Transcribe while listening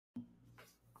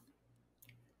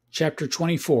Chapter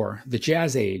 24, The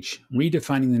Jazz Age,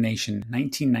 Redefining the Nation,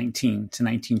 1919 to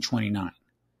 1929.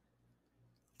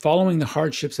 Following the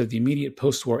hardships of the immediate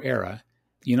post-war era,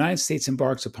 the United States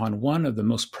embarks upon one of the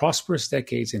most prosperous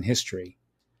decades in history.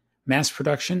 Mass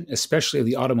production, especially of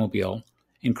the automobile,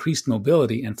 increased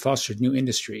mobility and fostered new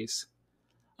industries.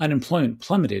 Unemployment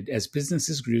plummeted as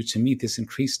businesses grew to meet this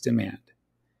increased demand.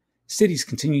 Cities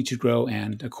continued to grow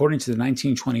and, according to the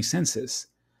 1920 census,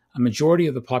 a majority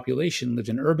of the population lived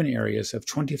in urban areas of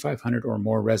 2,500 or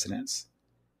more residents.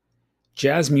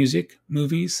 Jazz music,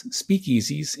 movies,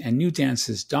 speakeasies, and new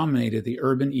dances dominated the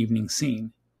urban evening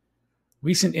scene.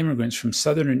 Recent immigrants from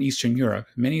Southern and Eastern Europe,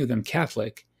 many of them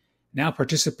Catholic, now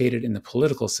participated in the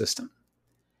political system.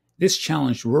 This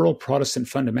challenged rural Protestant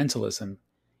fundamentalism,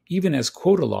 even as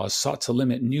quota laws sought to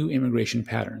limit new immigration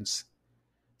patterns.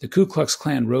 The Ku Klux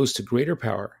Klan rose to greater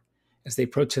power as they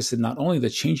protested not only the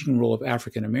changing role of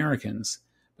African Americans,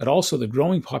 but also the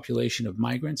growing population of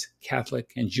migrant,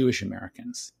 Catholic, and Jewish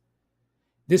Americans.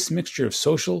 This mixture of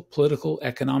social, political,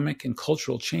 economic, and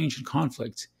cultural change and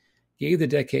conflict gave the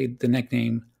decade the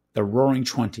nickname the Roaring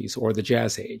Twenties, or the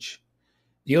Jazz Age.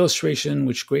 The illustration,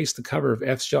 which graced the cover of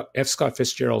F. Scott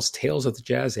Fitzgerald's Tales of the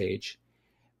Jazz Age,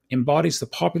 embodies the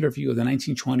popular view of the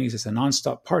 1920s as a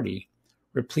nonstop party,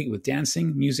 replete with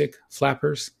dancing, music,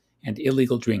 flappers, and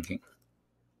illegal drinking.